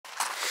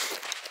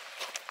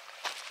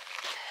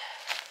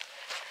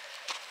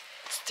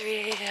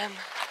3 a.m.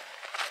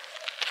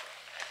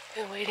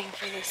 Been waiting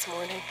for this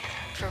morning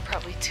for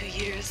probably 2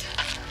 years.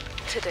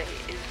 Today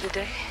is the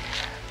day.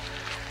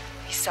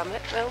 We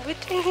summit Mount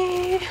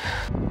Whitney.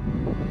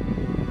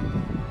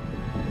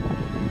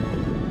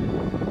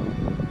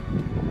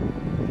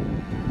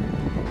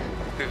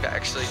 We've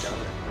actually done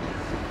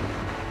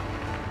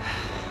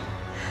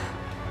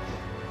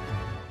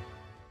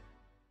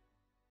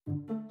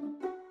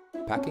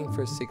it. Packing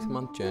for a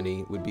 6-month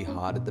journey would be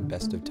hard at the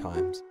best of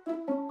times,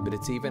 but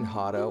it's even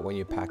harder when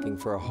you're packing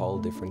for a whole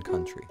different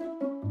country.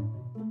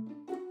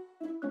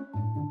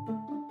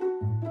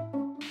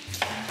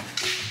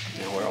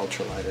 Now we're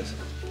ultralighters.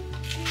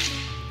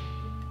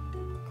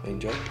 Clean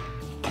job.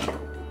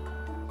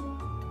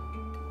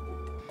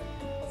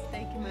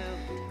 Stake him out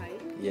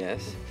tight.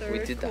 Yes, Third we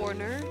did that.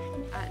 corner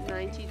at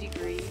 90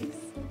 degrees.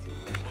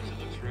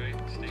 Looks right.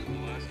 Stake the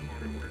last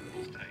corner where it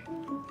goes tight.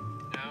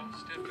 Now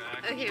step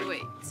back. Okay,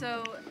 wait.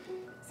 So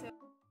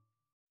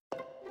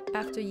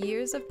After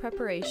years of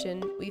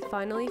preparation, we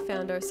finally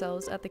found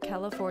ourselves at the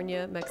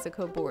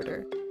California-Mexico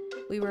border.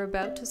 We were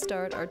about to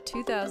start our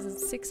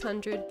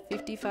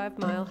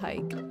 2,655-mile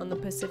hike on the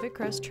Pacific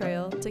Crest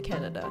Trail to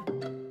Canada.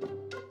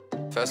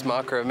 First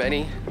marker of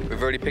many. We've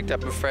already picked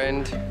up a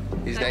friend.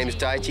 His name is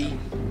Daichi,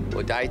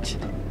 or Daich.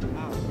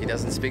 He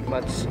doesn't speak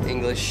much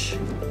English,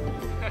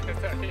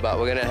 but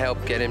we're gonna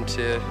help get him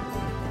to,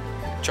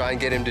 try and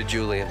get him to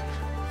Julian,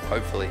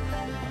 hopefully.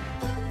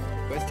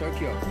 Where's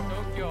Tokyo?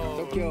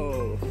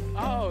 Tokyo!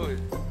 Oh!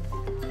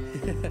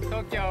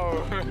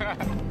 Tokyo!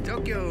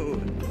 Tokyo!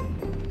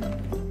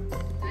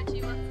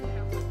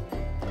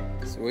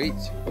 Sweet,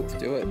 let's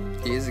do it.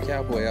 He is a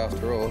cowboy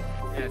after all.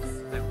 Yes,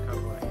 I'm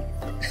cowboy.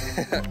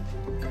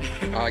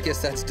 Oh, I guess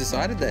that's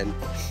decided then.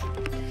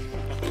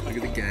 Look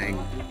at the gang.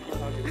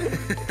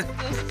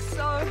 this is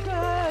so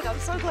good. I'm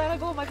so glad I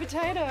bought my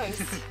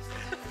potatoes.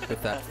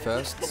 With that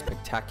first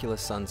spectacular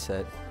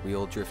sunset, we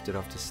all drifted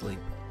off to sleep.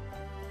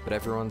 But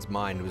everyone's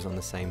mind was on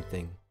the same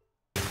thing.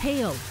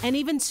 Hail and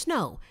even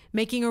snow,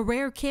 making a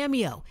rare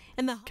cameo.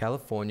 And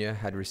California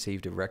had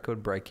received a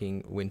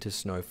record-breaking winter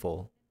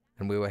snowfall,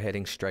 and we were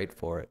heading straight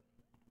for it.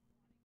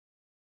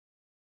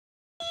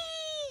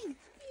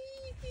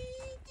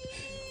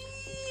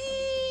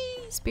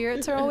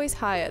 Spirits are always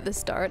high at the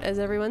start as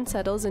everyone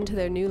settles into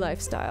their new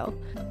lifestyle.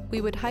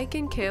 We would hike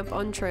and camp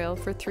on trail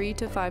for 3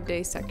 to 5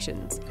 day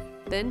sections,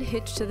 then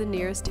hitch to the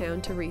nearest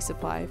town to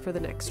resupply for the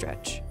next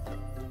stretch.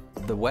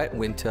 The wet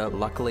winter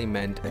luckily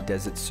meant a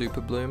desert super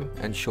bloom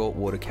and short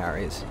water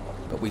carriers,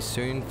 but we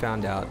soon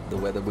found out the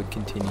weather would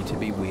continue to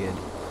be weird.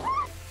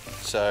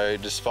 So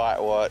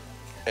despite what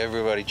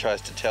everybody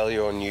tries to tell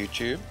you on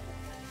YouTube,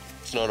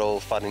 it's not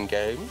all fun and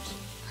games.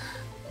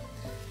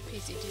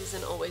 PCT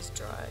isn't always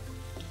dry.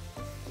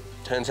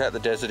 Turns out the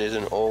desert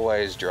isn't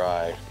always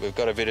dry. We've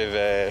got a bit of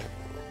a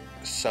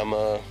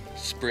summer,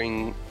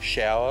 spring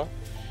shower,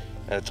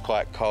 and it's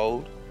quite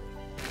cold.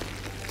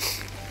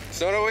 It's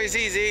not always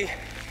easy.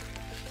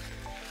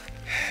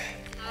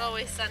 Not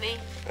always sunny.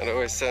 Not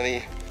always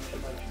sunny.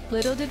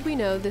 Little did we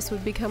know this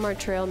would become our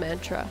trail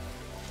mantra.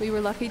 We were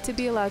lucky to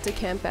be allowed to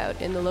camp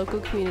out in the local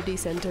community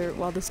center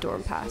while the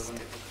storm passed.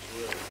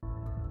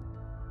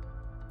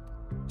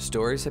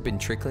 Stories have been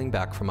trickling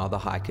back from other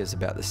hikers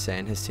about the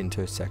San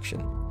Jacinto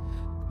section.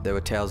 There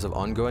were tales of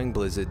ongoing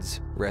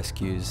blizzards,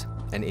 rescues,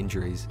 and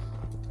injuries,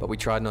 but we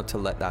tried not to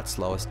let that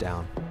slow us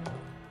down.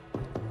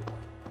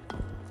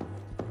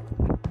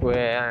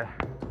 We're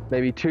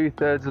maybe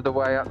 2/3 of the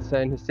way up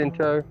San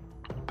Jacinto.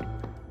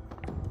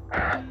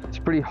 It's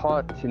pretty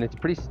hot and it's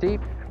pretty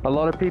steep. A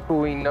lot of people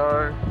we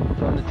know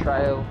on the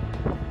trail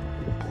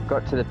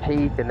got to the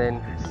peak and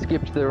then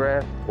skipped the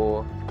rest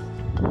or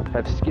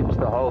have skipped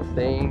the whole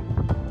thing.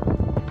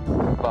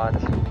 But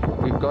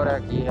we've got our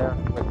gear,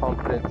 we're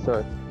confident,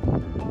 so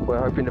we're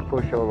hoping to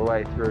push all the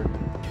way through.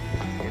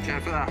 Watch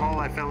out for that hole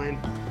I fell in.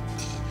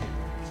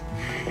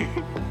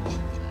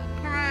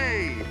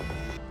 Hooray!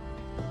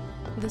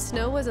 The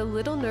snow was a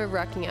little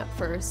nerve-wracking at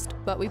first,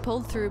 but we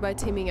pulled through by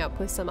teaming up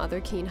with some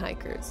other keen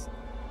hikers.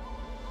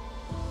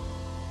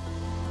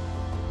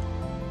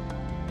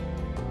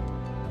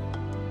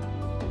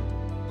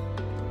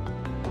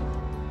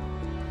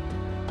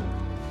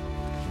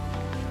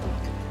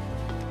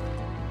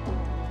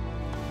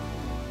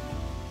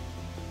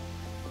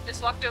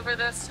 Just walked over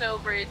the snow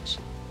bridge.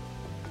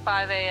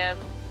 5 a.m.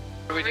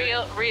 What are we doing?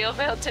 Real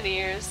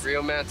mountaineers.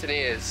 Real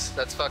mountaineers,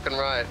 that's fucking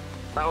right.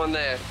 That one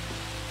there.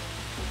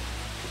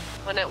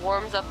 When it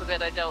warms up a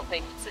bit, I don't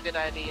think it's a good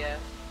idea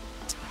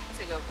to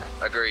go past.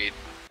 Agreed.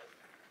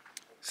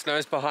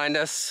 Snow's behind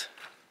us.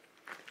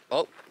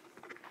 Oh.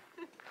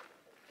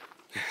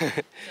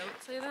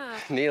 Don't say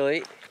that.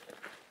 Nearly.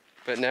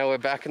 But now we're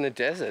back in the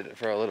desert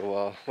for a little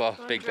while. Well,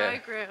 On Big dry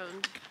Bear.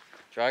 ground.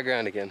 Dry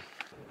ground again.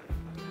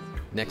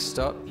 Next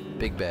stop,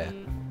 Big Bear,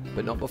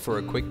 but not before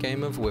a quick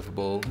game of wiffle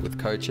ball with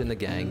Coach and the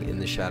gang in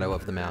the shadow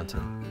of the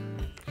mountain.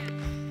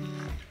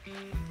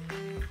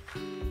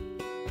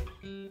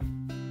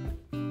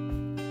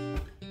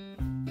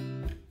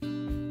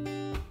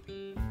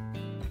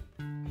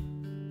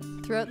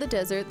 Throughout the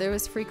desert, there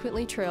was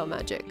frequently trail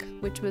magic,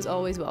 which was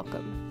always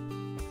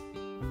welcome.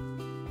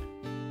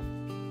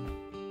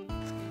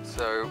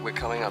 So we're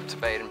coming up to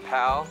Baden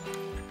Powell,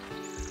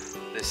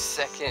 the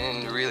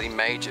second really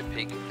major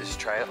peak of this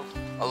trail.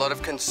 A lot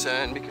of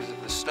concern because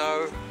of the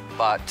snow,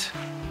 but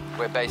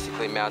we're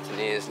basically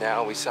mountaineers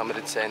now. We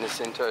summited San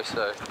Jacinto,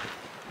 so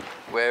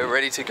we're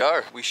ready to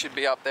go. We should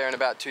be up there in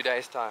about 2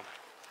 days' time.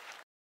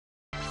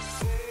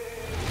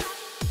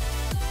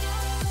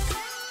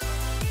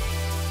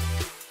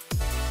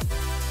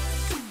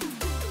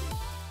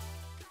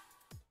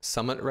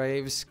 Summit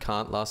raves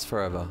can't last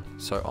forever,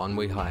 so on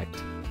we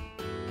hiked.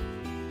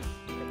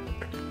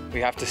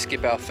 We have to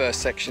skip our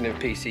first section of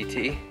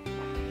PCT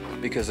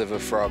because of a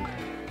frog.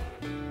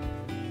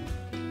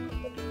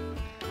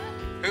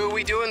 Who are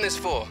we doing this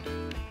for?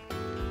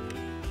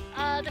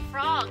 The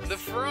frogs. The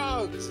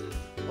frogs!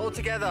 All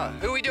together.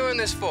 Who are we doing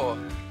this for?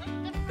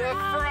 The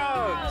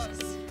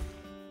frogs!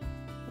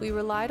 We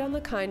relied on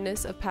the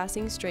kindness of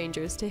passing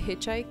strangers to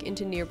hitchhike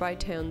into nearby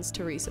towns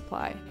to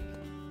resupply.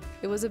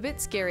 It was a bit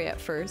scary at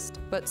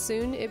first, but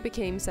soon it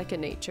became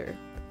second nature.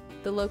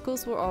 The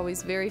locals were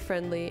always very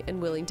friendly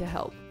and willing to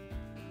help,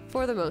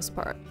 for the most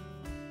part.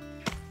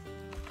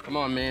 Come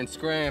on, man,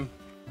 scram.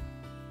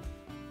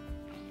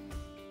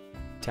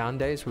 Town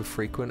days were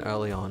frequent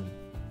early on.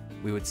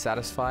 We would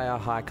satisfy our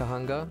hiker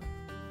hunger,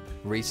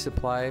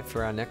 resupply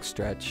for our next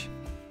stretch,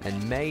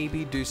 and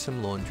maybe do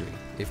some laundry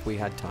if we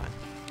had time.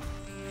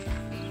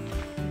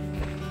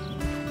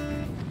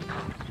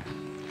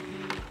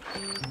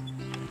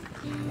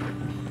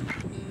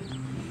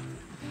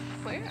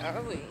 Where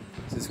are we?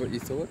 Is this what you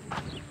thought?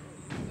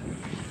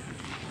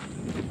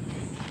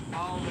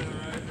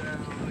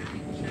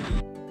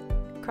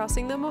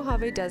 Crossing the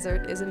Mojave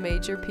Desert is a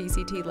major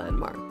PCT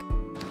landmark.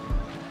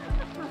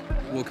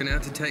 Walking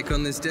out to take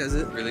on this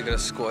desert. Really got a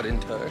squad in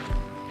tow.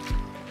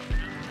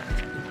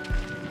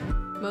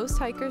 Most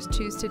hikers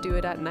choose to do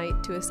it at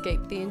night to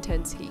escape the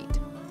intense heat.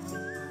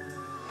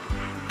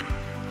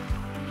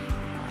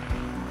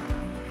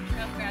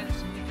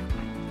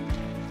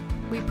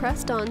 We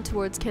pressed on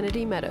towards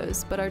Kennedy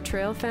Meadows, but our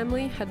trail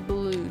family had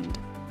ballooned.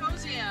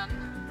 Goes in,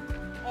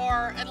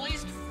 or at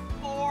least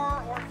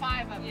 4 or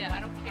 5 of them. I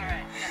don't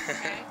care.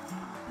 Okay.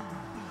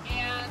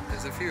 And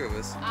There's a few of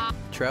us.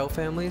 Trail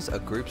families are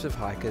groups of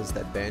hikers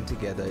that band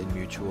together in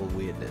mutual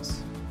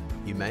weirdness.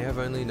 You may have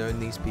only known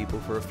these people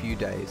for a few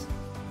days,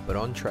 but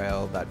on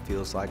trail that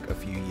feels like a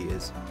few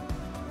years.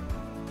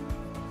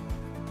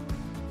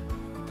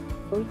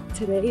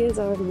 Today is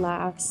our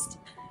last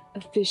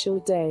official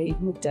day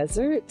in the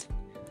desert.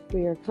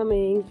 We are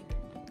coming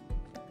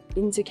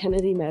into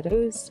Kennedy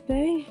Meadows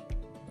today.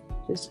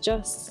 It's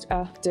just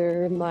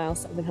after mile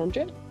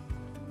 700.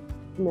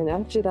 And then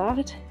after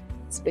that,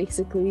 it's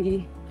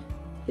basically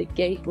the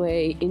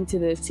gateway into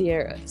the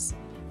Sierras.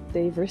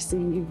 They've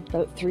received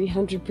about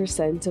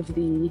 300% of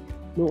the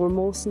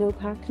normal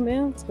snowpack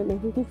amounts, but now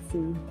we can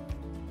see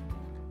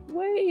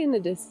way in the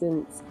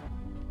distance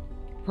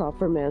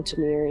proper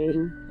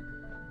mountaineering,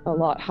 a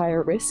lot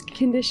higher risk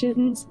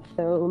conditions.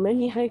 So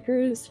many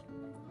hikers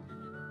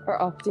are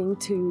opting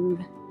to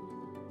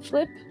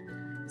flip,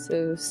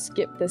 so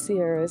skip the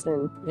Sierras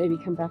and maybe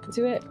come back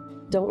to it.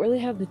 Don't really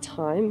have the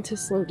time to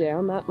slow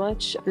down that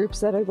much. Groups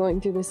that are going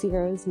through the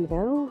Sierras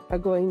now are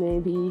going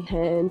maybe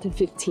 10 to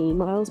 15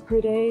 miles per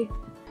day.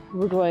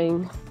 We're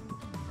going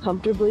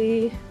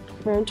comfortably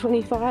around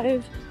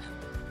 25.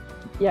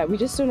 Yeah, we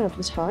just don't have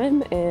the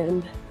time,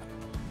 and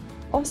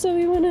also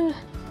we want to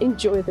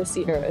enjoy the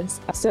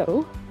Sierras,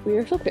 so we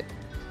are flipping.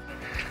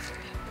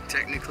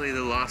 Technically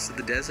the last of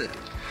the desert.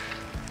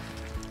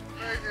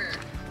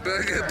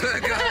 burger.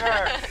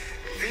 Burger!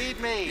 Feed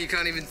me. You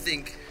can't even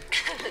think.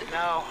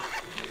 No.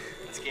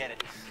 Let's get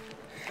it.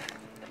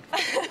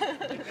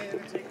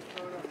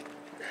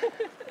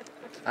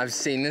 I've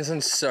seen this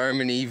on so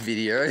many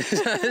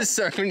videos,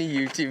 so many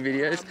YouTube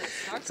videos.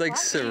 It's like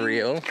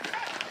surreal.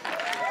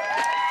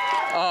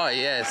 Oh,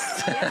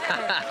 yes.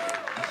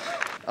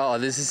 Oh,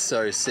 this is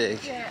so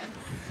sick. Yeah.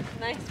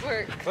 Nice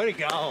work. Way to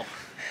go.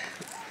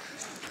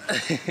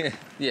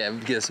 Yeah,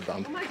 give us a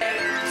bump.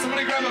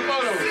 Somebody grab a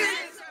photo.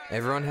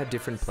 Everyone had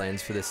different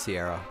plans for the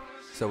Sierra,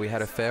 so we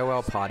had a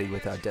farewell party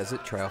with our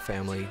desert trail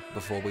family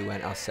before we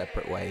went our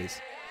separate ways.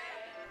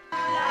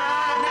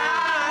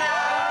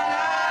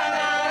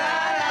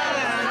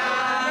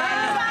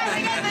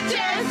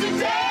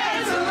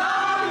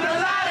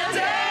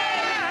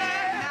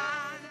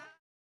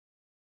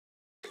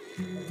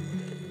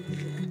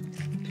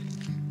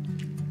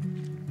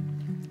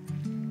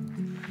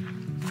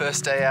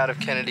 First day out of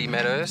Kennedy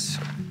Meadows.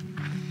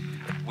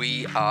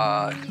 We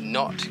are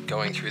not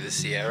going through the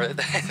Sierra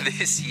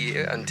this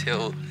year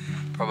until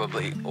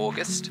probably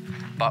August,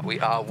 but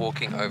we are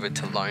walking over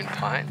to Lone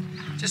Pine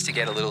just to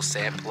get a little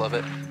sample of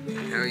it.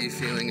 How are you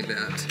feeling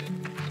about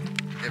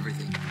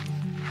everything?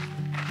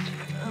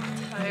 I'm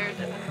tired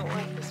and I don't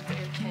like the spare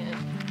can.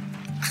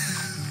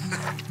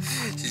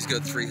 She's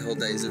got 3 whole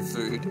days of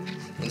food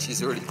and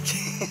she's already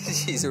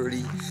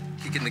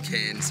kicking the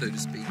can, so to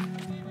speak.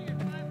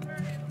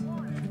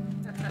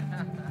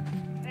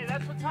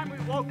 that's what time we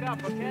woke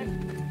up, okay?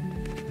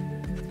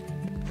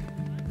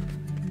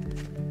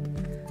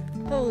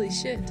 Holy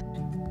shit.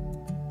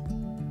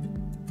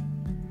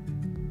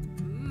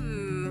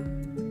 Ooh.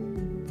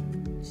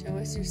 Show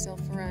us your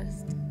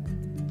self-rest.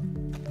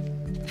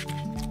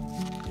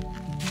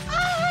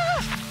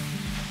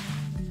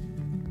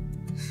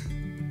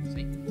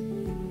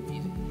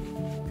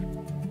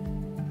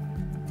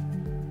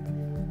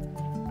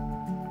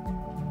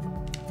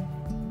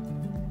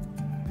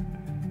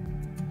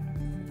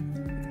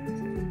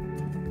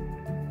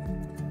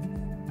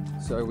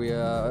 So we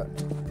are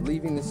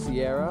leaving the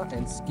Sierra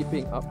and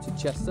skipping up to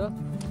Chester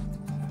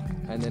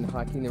and then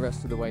hiking the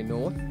rest of the way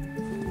north.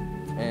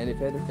 And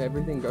if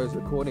everything goes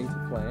according to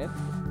plan,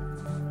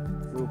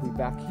 we'll be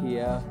back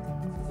here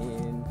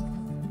in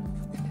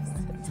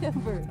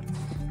September.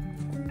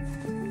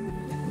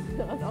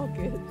 Not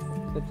August.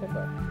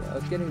 September. Yeah, I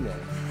was getting there.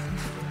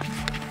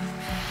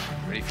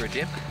 Ready for a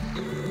dip?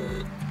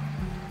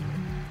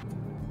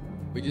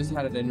 We just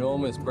had an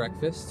enormous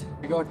breakfast.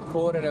 We got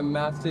caught in a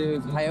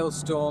massive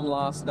hailstorm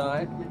last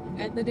night.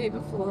 And the day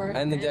before.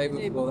 And the day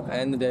before.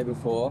 And the day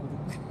before.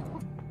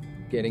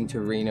 Getting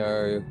to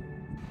Reno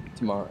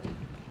tomorrow.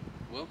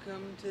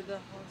 Welcome to the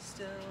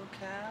hostel,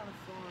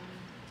 California.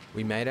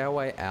 We made our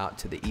way out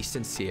to the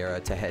eastern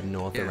Sierra to head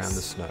north around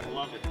the snow.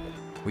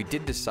 We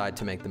did decide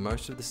to make the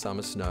most of the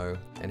summer snow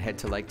and head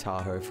to Lake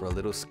Tahoe for a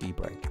little ski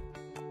break.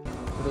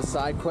 Little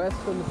side quest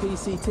from the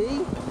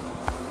PCT.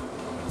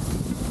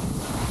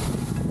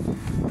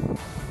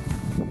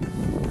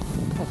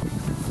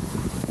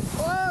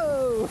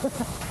 Whoa!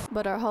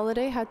 But our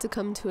holiday had to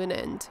come to an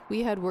end.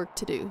 We had work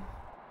to do.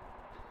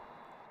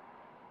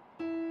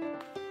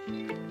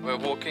 We're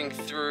walking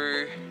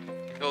through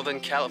Northern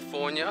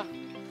California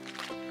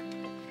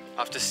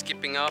after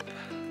skipping up.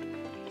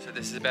 So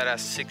this is about our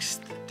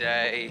 6th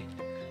day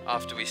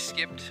after we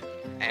skipped,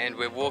 and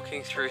we're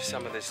walking through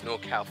some of this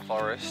NorCal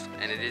forest,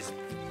 and it is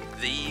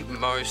the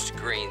most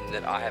green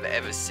that I have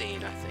ever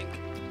seen, I think.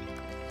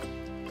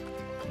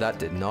 That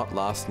did not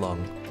last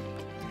long.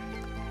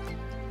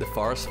 The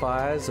forest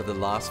fires of the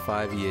last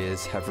 5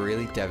 years have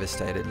really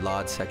devastated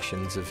large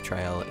sections of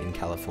trail in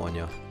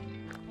California.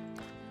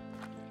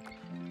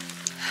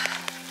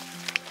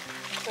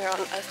 We're on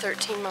a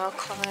 13-mile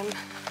climb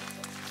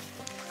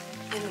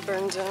in the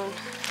burn zone.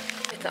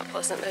 It's not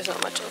pleasant, there's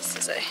not much else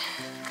to say.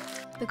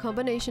 The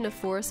combination of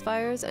forest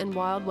fires and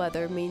wild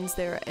weather means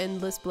there are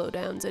endless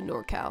blowdowns in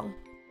NorCal.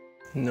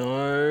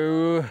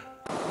 No.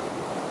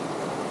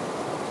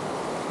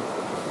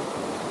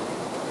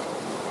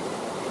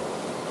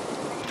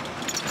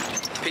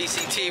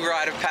 PCT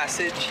rite of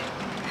passage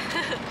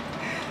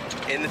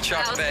in the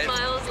truck bed.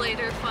 Miles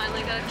later,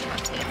 finally got a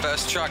truck hitch.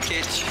 First truck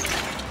hitch.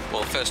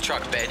 Well, first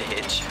truck bed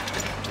hitch.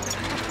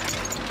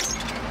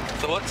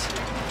 Thoughts?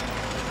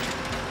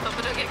 Hope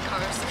I don't get car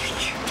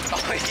sick.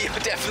 Oh, you're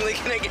definitely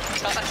gonna get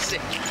car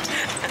sick.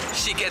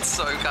 She gets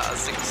so car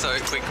sick so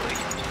quickly.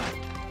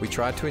 We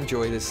tried to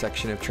enjoy this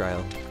section of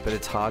trail, but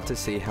it's hard to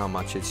see how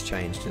much it's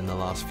changed in the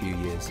last few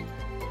years.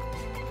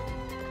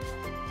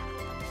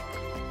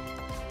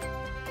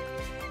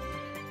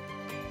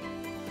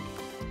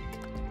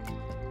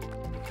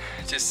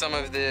 Just some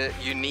of the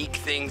unique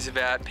things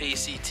about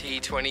PCT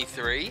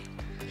 23.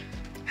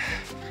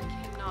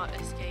 Cannot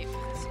escape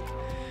the snow.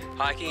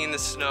 Hiking in the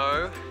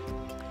snow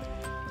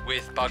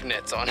with bug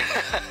nets on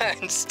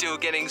and still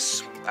getting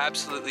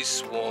absolutely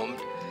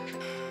swarmed.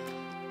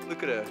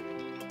 Look at her.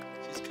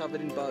 She's covered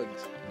in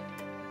bugs.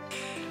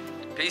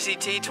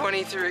 PCT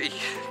 23.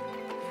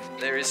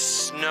 There is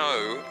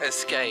snow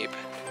escape.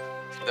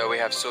 Though we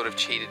have sort of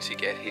cheated to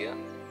get here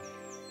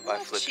by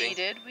flipping.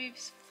 Cheated, we've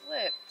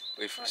flipped.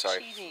 We've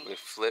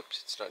flipped,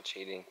 it's not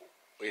cheating.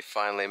 We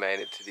finally made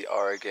it to the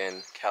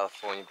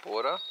Oregon-California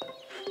border.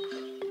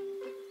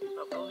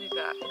 But we'll be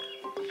back.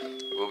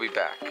 We'll be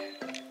back.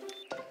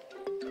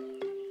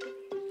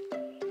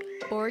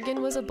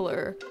 Oregon was a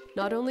blur,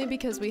 not only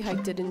because we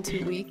hiked it in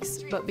 2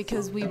 weeks, but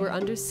because we were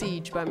under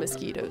siege by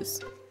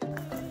mosquitoes.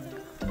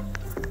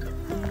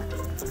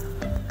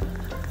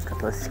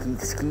 Couple of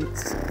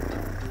skeets.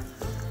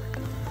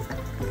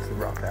 It's a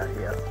rock out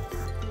here.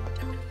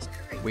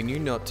 We knew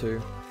not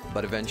to,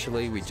 but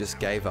eventually we just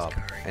gave up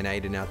and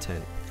ate in our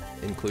tent,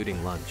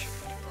 including lunch.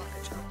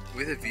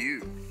 With a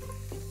view.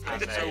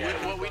 So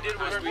what we did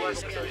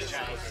was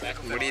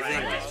What do you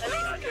think?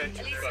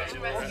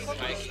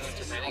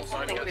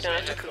 I think we don't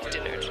have to cook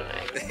dinner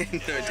tonight.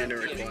 No dinner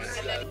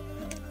required.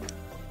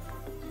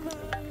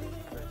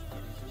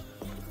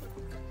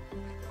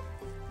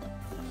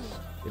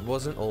 It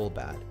wasn't all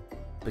bad.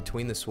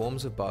 Between the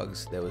swarms of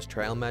bugs, there was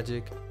trail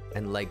magic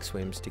and lake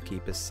swims to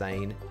keep us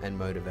sane and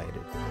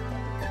motivated.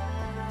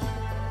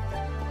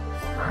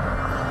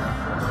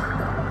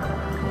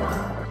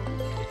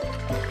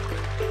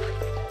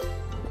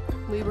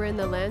 We were in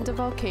the land of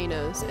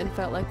volcanoes and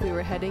felt like we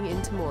were heading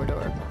into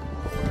Mordor.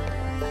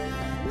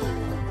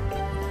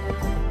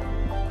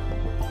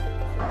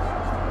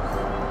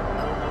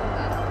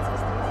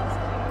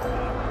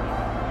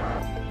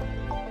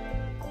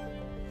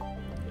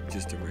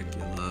 Just a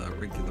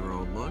regular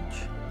old lunch.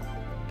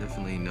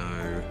 Definitely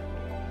no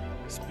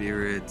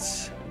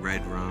spirits,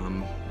 red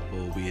rum,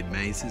 or weird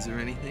mazes or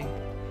anything.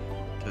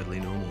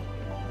 Totally normal.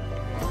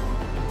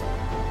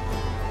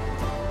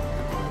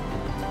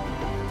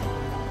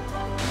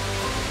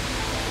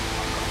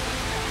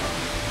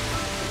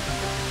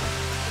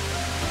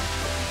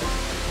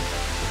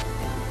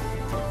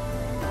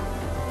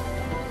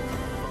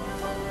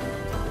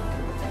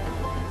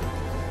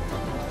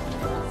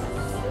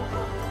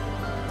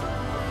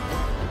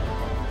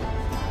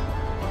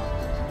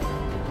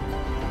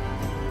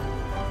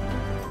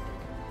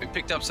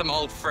 Picked up some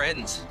old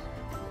friends.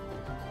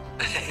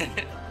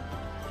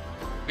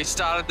 We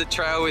started the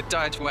trail with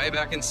Deitch way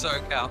back in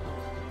SoCal.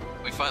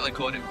 We finally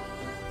caught him.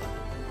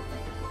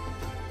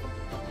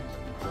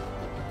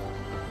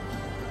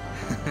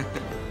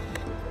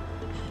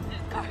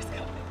 Car's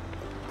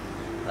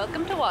coming.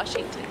 Welcome to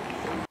Washington.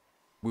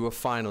 We were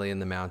finally in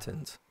the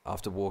mountains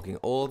after walking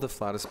all the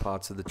flattest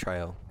parts of the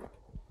trail.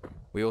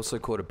 We also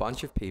caught a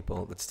bunch of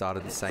people that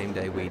started the same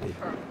day we did.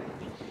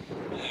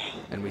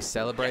 And we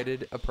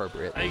celebrated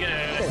appropriately.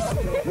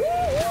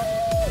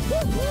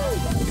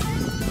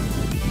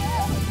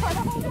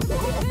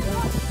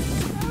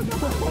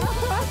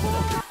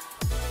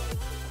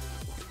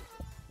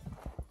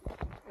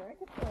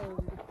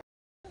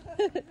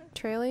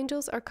 Trail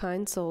angels are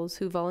kind souls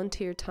who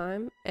volunteer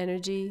time,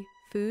 energy,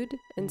 food,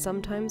 and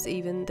sometimes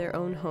even their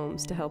own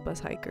homes to help us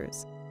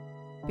hikers.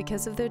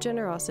 Because of their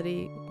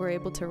generosity, we're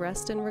able to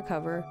rest and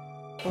recover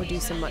or do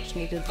some much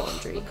needed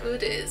laundry. Look who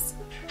it is.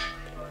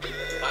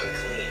 I'm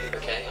clean,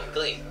 okay? I'm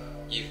clean.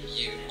 You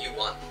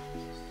won.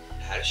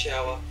 Had a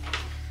shower,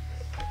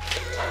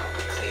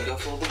 cleaned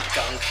off all the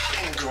gunk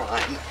and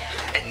grime,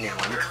 and now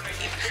I'm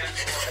clean.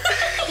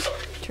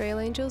 Trail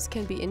angels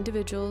can be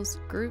individuals,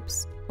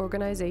 groups,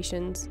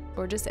 organizations,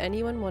 or just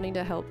anyone wanting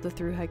to help the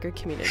thru-hiker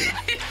community.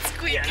 It's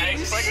squeaking. Yeah,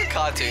 he's like a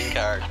cartoon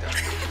character.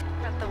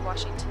 At the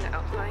Washington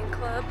Alpine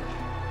Club,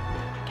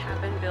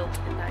 cabin built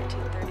in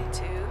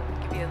 1932.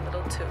 I'll give you a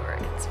little tour.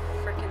 It's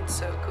freaking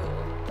so cool.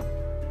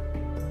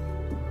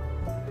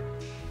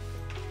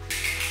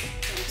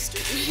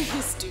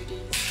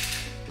 Studies.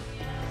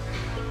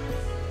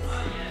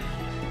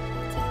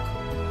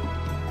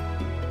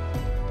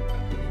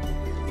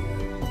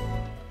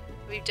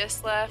 We've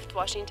just left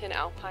Washington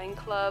Alpine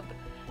Club,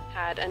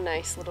 had a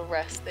nice little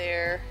rest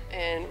there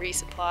and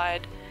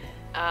resupplied,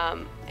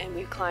 and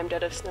we climbed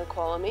out of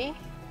Snoqualmie,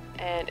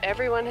 and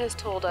everyone has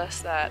told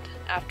us that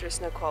after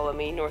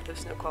Snoqualmie, north of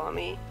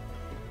Snoqualmie,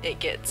 it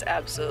gets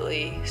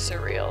absolutely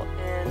surreal,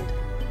 and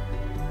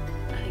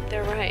I think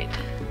they're right.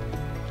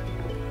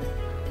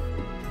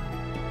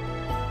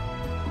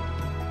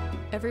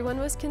 Everyone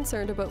was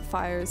concerned about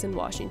fires in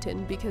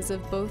Washington because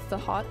of both the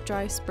hot,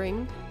 dry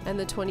spring and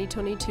the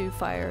 2022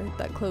 fire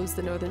that closed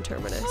the northern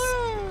terminus.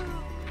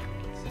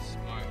 It's the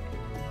smoke.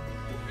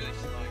 Really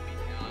slowing me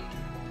down.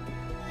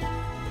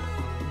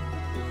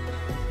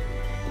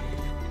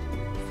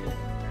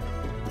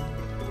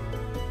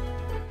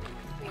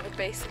 We were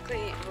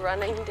basically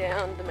running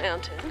down the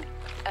mountain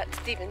at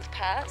Stevens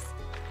Pass.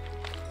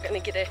 We're gonna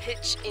get a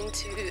hitch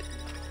into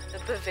the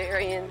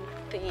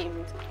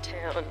Bavarian-themed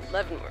town,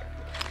 Leavenworth.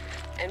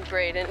 And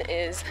Braden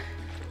is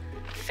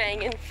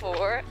fanging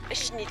for a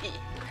schnitty.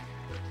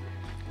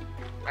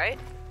 Right?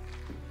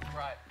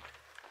 Right.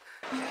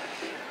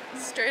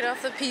 Straight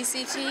off the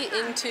PCT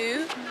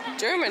into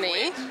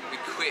Germany. We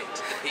quit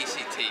the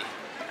PCT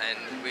and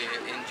we're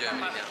in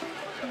Germany now.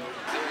 So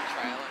we're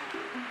trailing.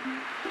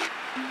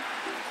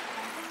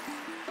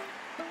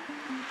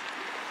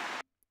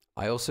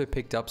 I also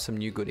picked up some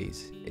new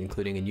goodies,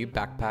 including a new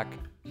backpack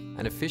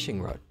and a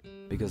fishing rod,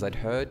 because I'd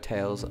heard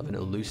tales of an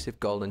elusive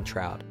golden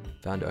trout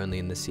found only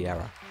in the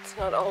Sierra. It's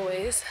not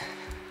always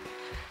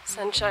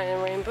sunshine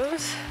and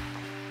rainbows.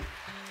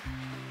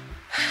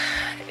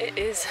 It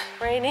is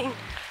raining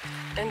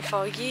and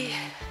foggy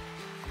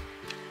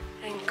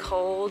and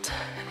cold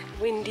and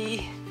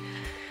windy,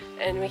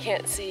 and we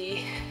can't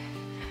see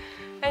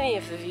any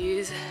of the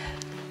views,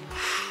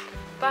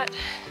 but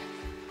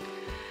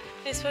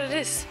it's what it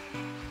is.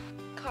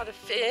 Caught a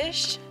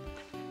fish,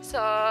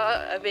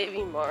 saw a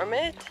baby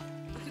marmot,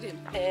 look at him,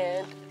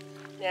 and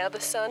now the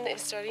sun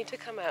is starting to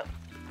come out.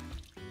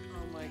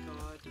 Oh my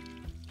god.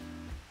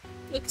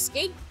 Looks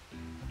good.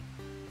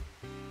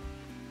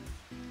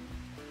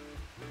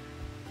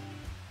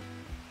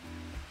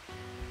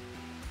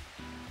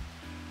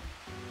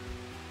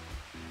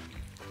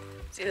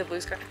 See the blue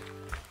sky?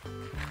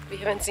 We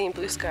haven't seen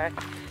blue sky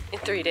in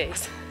 3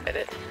 days.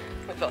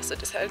 We've also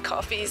just had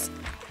coffees,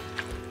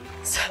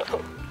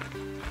 so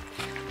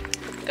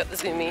got the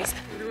zoomies. I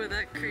wonder what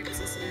that creeps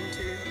us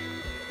into.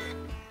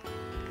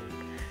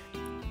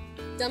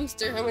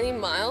 Dumpster, how many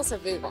miles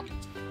have we walked?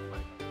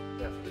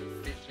 Definitely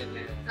fish in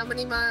there. How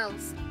many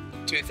miles?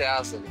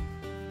 2,000.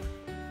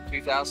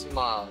 2,000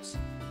 miles.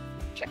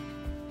 Check.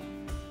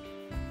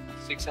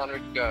 600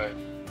 to go.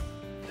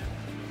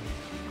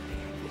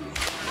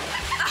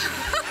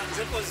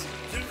 That was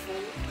too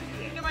full.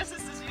 My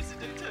sisters used to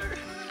do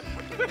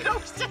too. I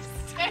was just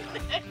saying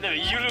it. No,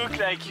 you look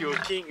like you're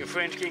king, a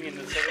French king in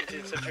the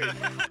 17th century.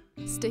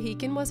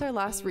 Thru-hiking was our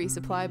last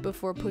resupply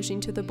before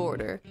pushing to the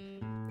border,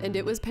 and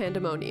it was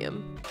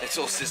pandemonium. It's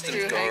all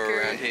systems go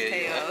around here.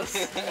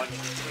 Chaos.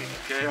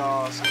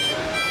 Chaos.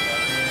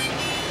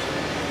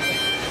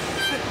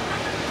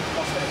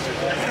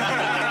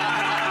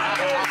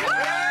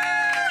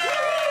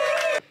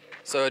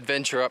 So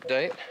adventure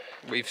update.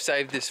 We've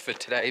saved this for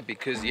today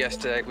because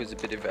yesterday was a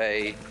bit of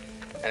an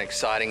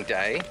exciting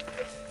day.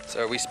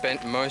 So we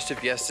spent most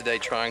of yesterday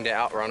trying to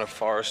outrun a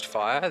forest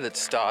fire that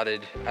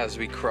started as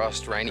we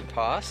crossed Rainy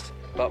Pass.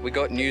 But we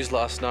got news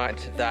last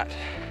night that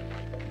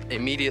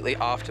immediately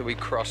after we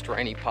crossed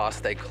Rainy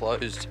Pass, they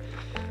closed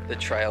the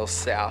trail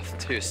south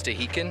to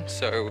Thru-hiking.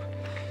 So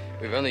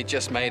we've only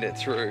just made it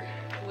through.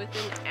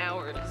 Within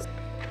hours.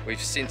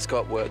 We've since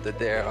got word that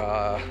there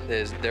are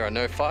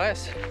no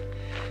fires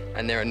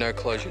and there are no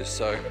closures.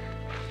 So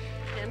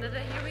Canada,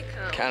 here we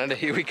come. Canada,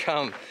 here we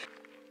come.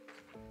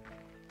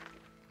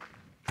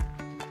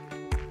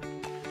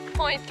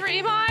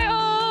 0.3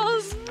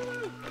 miles!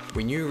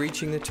 We knew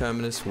reaching the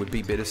terminus would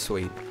be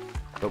bittersweet,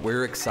 but we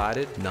were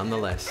excited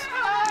nonetheless.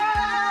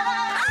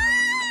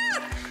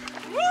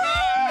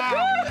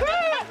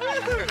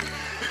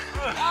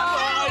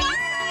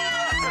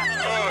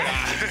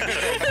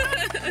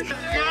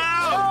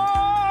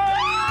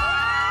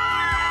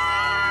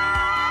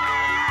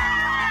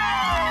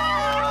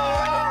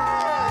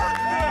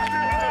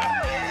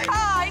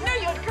 I knew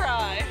you'd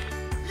cry!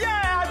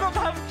 Yeah, I don't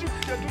have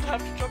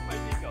to chop my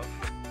dick off.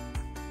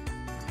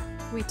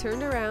 We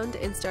turned around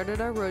and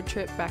started our road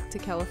trip back to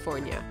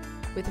California,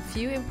 with a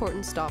few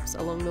important stops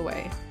along the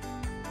way.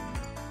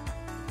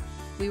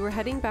 We were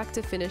heading back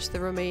to finish the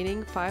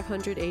remaining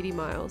 580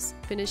 miles,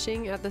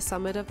 finishing at the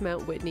summit of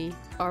Mount Whitney,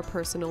 our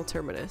personal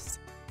terminus.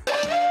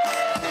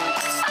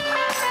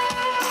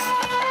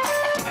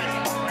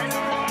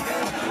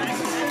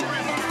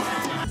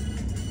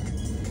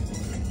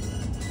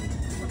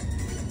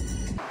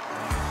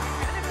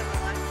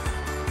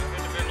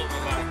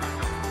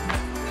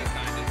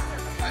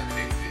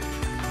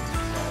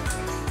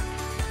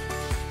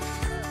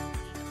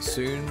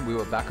 Soon we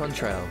were back on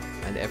trail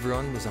and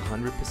everyone was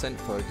 100%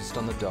 focused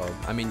on the job.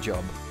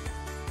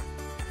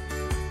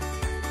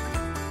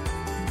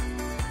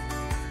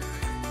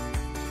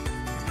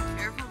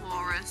 Careful,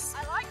 walrus.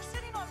 I like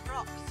sitting on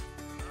rocks.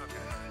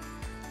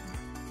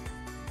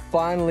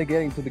 Finally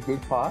getting to the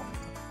good part.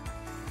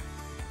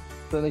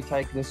 It's only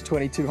taken us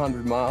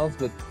 2,200 miles,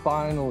 but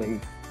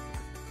finally.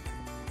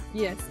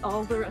 Yes,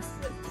 all the rest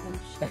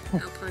of it.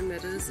 Alpine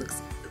Meadows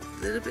looks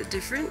a little bit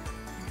different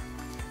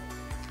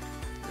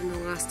than the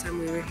last time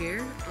we were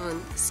here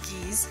on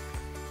skis.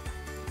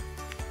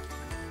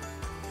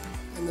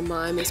 And the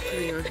mime is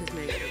putting on his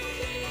makeup.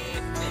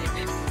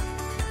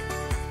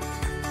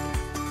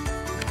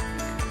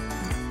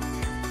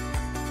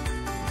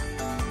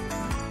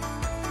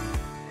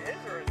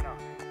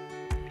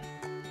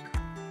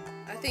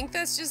 I think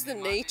that's just the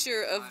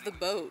nature of the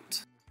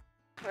boat.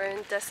 We're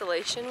in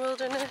Desolation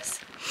Wilderness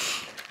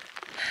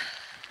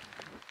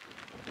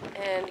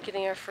and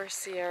getting our first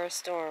Sierra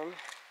storm.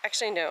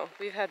 Actually, no,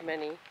 we've had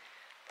many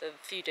the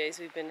few days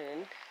we've been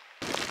in.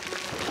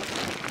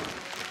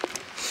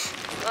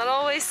 Not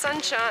always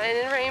sunshine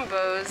and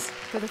rainbows.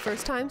 For the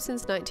first time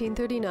since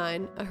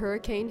 1939, a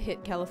hurricane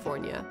hit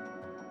California.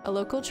 A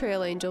local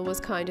trail angel was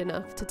kind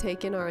enough to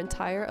take in our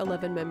entire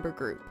 11-member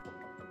group.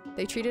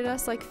 They treated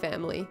us like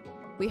family.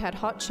 We had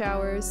hot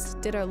showers,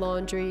 did our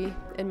laundry,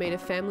 and made a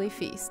family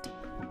feast.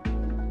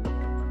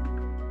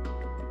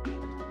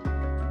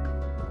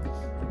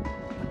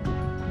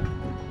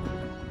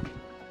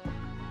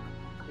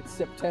 It's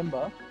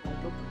September.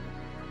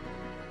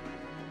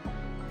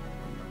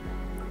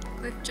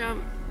 Cliff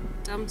jump,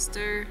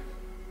 dumpster,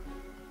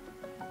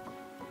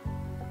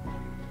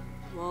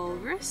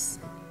 walrus,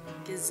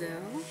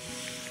 gazelle.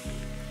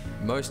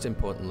 Most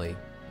importantly,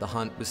 the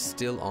hunt was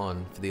still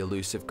on for the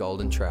elusive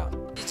golden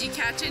trout. Did you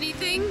catch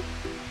anything?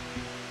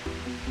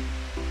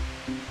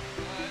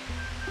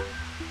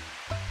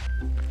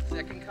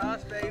 Second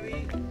cast,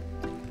 baby.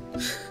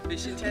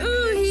 Fishing 10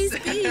 Ooh, minutes.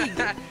 he's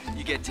big.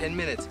 You get 10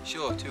 minutes.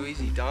 Sure, too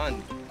easy,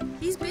 done.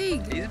 He's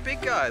big. He's a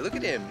big guy, look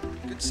at him.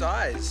 Good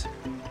size.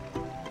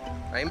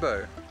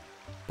 Rainbow.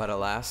 But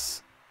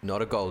alas,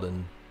 not a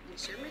golden. We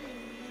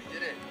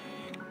did it.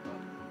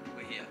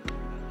 We're here,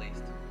 at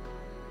least.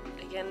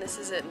 Again, this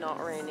is it not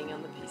raining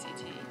on the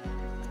PCT.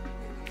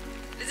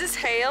 Is this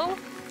hail?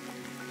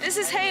 This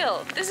is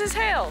hail. This is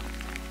hail.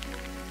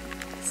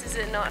 This is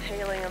it not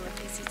hailing on the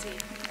PCT.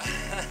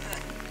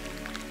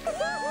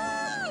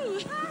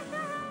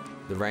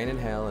 The rain and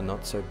hail are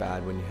not so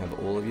bad when you have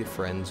all of your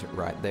friends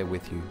right there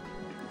with you.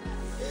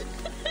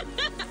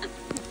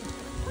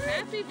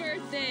 Happy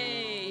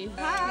birthday!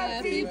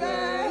 Happy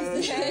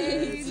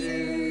birthday to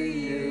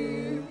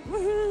you.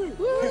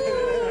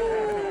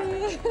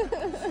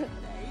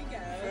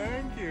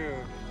 Thank you.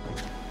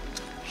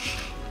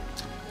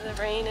 The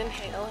rain and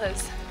hail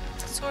has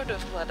sort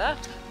of let up.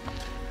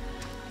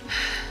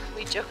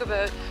 We joke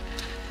about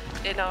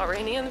it not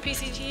raining on the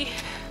PCT,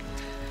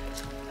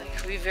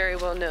 we very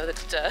well know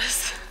that it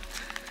does.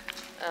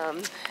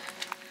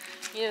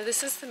 You know,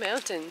 this is the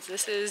mountains.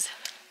 This is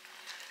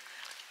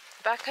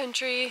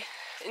backcountry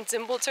in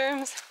simple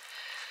terms.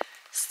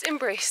 Just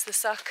embrace the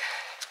suck.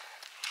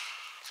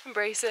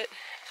 Embrace it.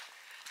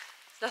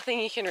 There's nothing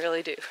you can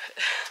really do.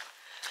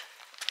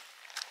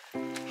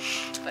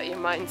 But your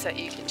mindset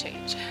you can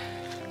change.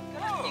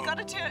 No. You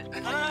gotta do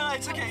it. No,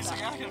 it's okay, it's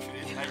okay. I can fit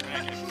it. I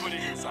can put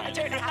it inside. I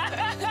don't have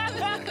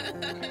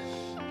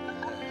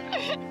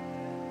it.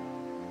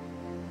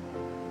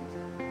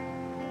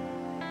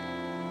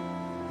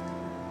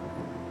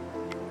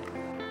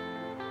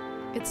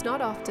 It's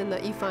not often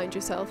that you find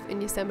yourself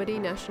in Yosemite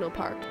National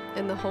Park,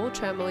 and the whole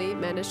family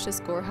managed to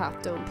score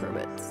half-dome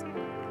permits.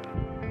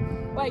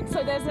 Wait,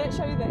 so does that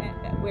show you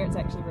where it's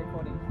actually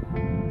recording?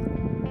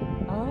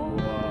 Oh.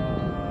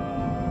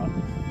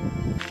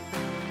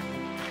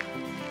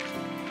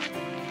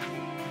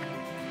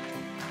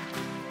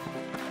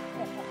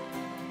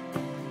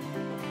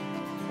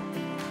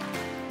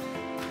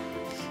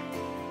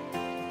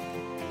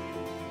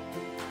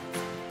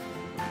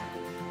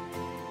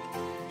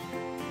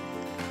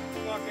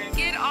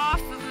 Get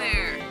off of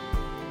there!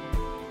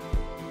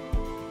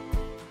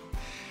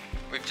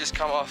 We've just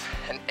come off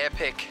an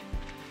epic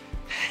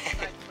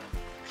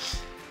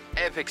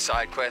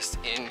side quest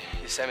in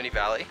Yosemite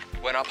Valley.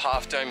 Went up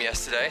Half Dome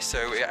yesterday,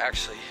 so we're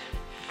actually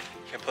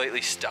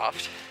completely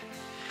stuffed.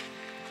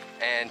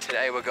 And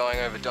today we're going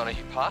over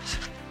Donahue Pass,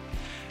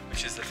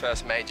 which is the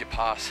first major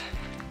pass,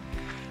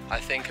 I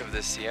think, of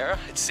the Sierra.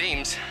 It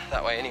seems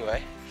that way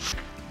anyway.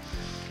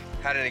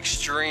 Had an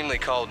extremely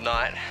cold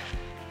night.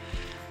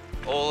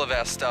 All of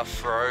our stuff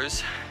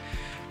froze,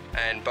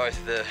 and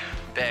both the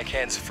bear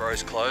cans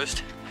froze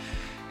closed.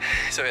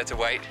 So we had to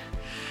wait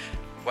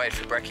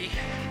for brekkie.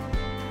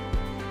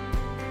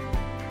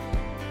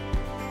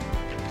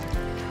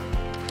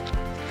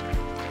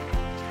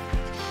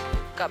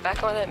 Got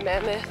back on at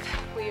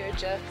Mammoth. We are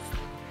just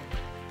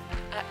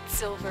at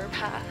Silver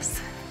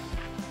Pass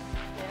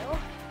now.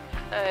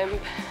 I'm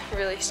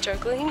really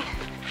struggling.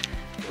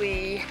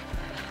 We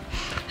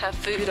have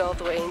food all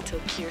the way until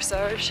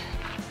Kearsarge.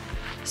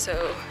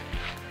 So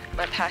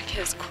my pack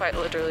has quite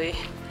literally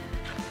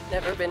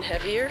never been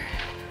heavier.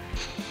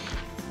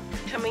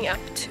 Coming up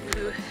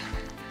to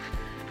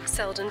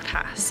Selden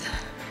Pass,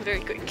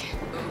 very quick.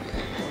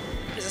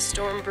 There's a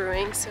storm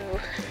brewing, so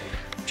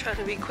I'm trying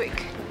to be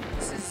quick.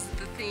 This is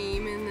the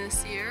theme in the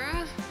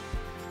Sierra.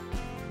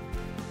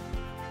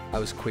 I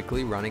was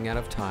quickly running out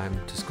of time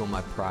to score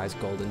my prize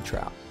golden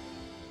trout.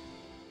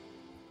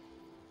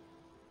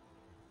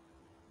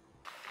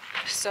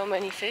 So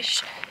many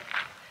fish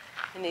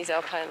in these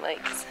alpine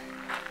lakes.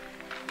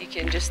 You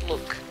can just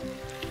look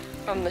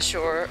from the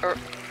shore, or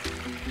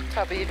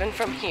probably even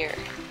from here,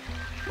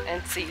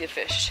 and see the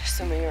fish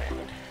swimming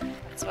around.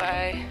 That's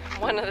why,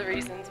 one of the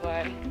reasons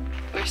why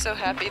we're so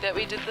happy that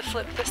we did the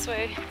flip this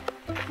way.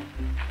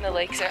 And the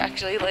lakes are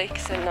actually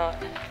lakes and not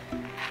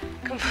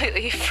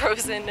completely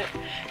frozen,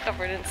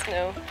 covered in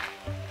snow.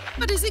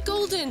 But is it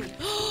golden?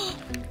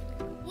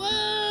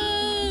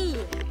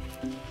 Whoa!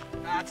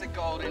 That's a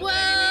golden, Whoa! baby.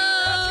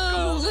 That's a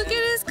golden. Look at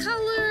his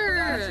color!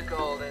 That's a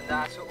golden.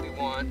 That's what we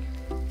want.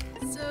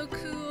 So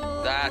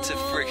cool. That's a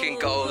freaking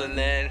golden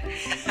then.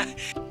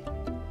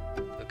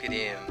 Look at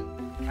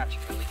him. Catch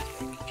and release,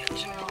 baby.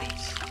 Catch and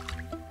release.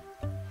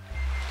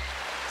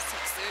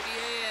 6:30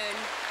 a.m.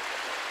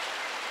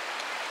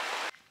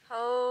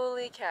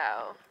 Holy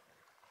cow.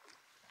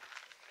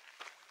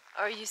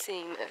 Are you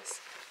seeing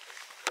this?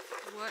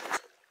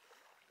 What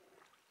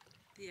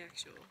the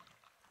actual?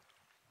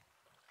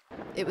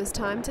 It was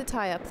time to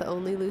tie up the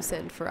only loose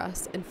end for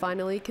us and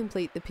finally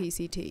complete the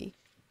PCT.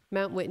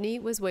 Mount Whitney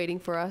was waiting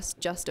for us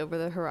just over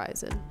the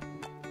horizon.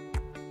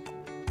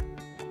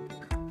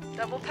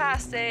 Double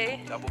pass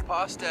day. Double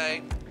pass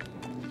day.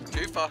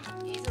 Too far.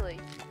 Easily.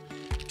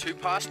 2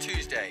 past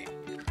Tuesday.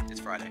 It's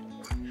Friday.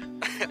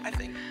 I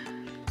think.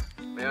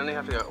 We only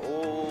have to go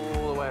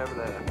all the way over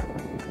there.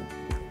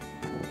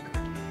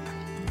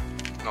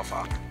 Not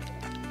far.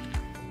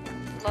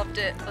 Loved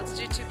it. Let's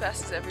do 2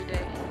 passes every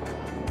day.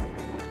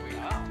 We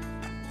are.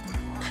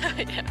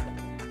 Yeah.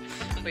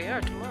 We are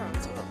tomorrow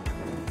as well.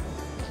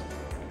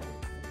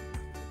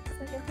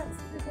 Second pass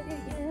of the day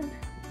again.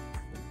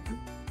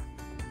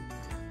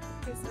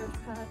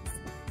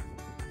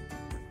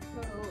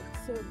 Oh,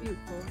 it's so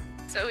beautiful.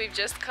 So we've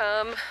just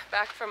come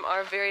back from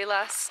our very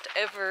last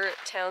ever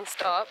town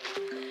stop,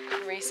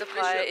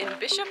 resupply in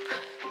Bishop.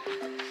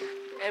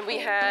 And we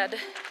had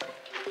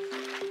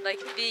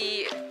like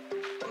the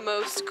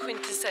most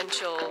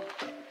quintessential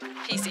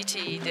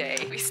PCT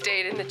day. We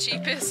stayed in the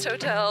cheapest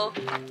hotel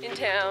in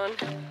town,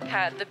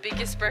 had the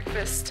biggest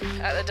breakfast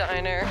at the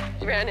diner,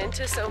 ran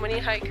into so many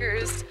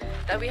hikers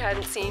that we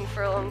hadn't seen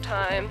for a long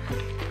time.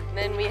 And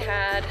then we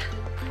had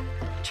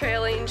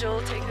Trail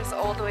Angel take us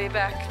all the way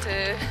back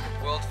to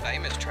World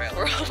famous trail.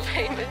 World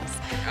famous.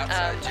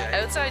 Outside J.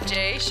 Outside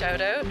J,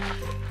 shout out.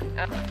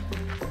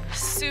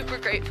 Super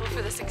grateful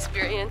for this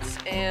experience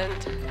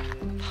and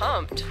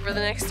pumped for the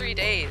next 3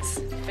 days.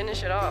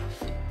 Finish it off.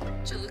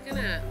 What you looking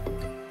at?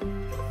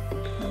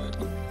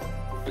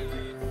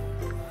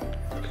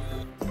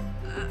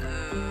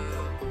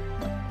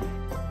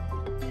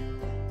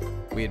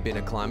 We had been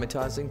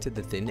acclimatizing to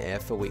the thin air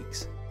for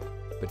weeks,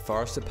 but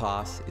Forester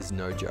Pass is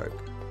no joke.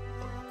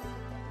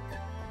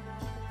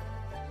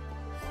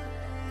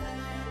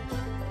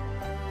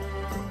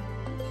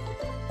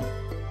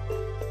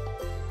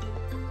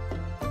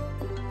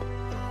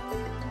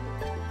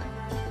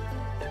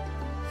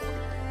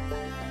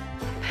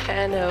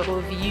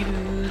 Hano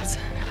views.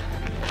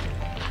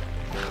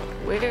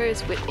 Where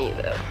is Whitney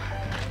though?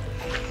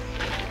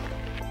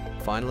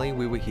 Finally,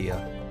 we were here.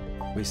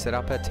 We set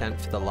up our tent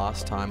for the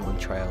last time on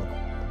trail.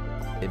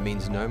 It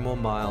means no more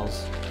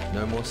miles,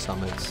 no more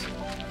summits,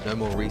 no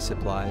more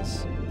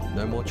resupplies,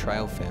 no more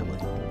trail family.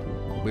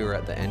 We were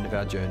at the end of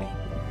our journey.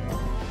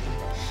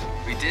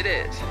 We did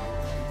it.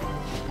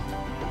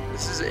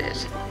 This is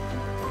it.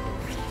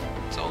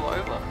 It's all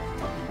over.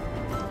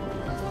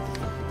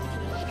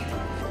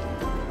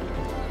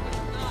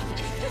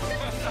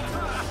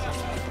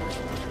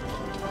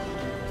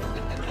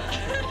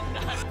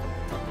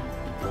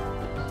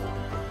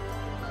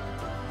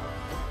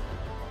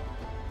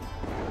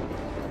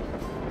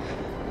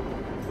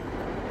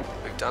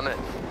 We've done it.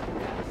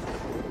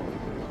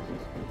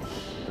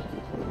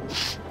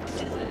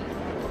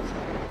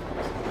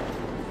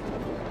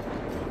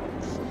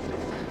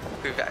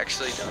 We've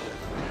actually done it.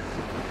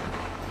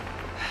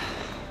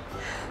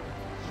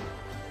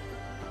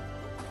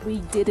 We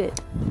did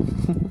it.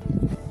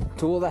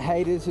 To all the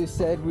haters who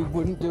said we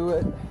wouldn't do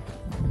it,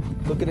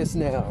 look at us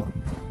now.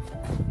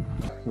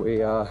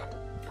 We are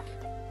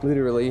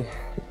literally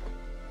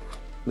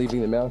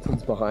leaving the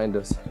mountains behind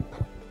us.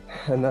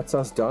 And that's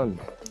us done.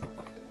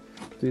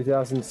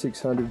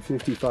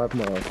 2,655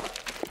 miles.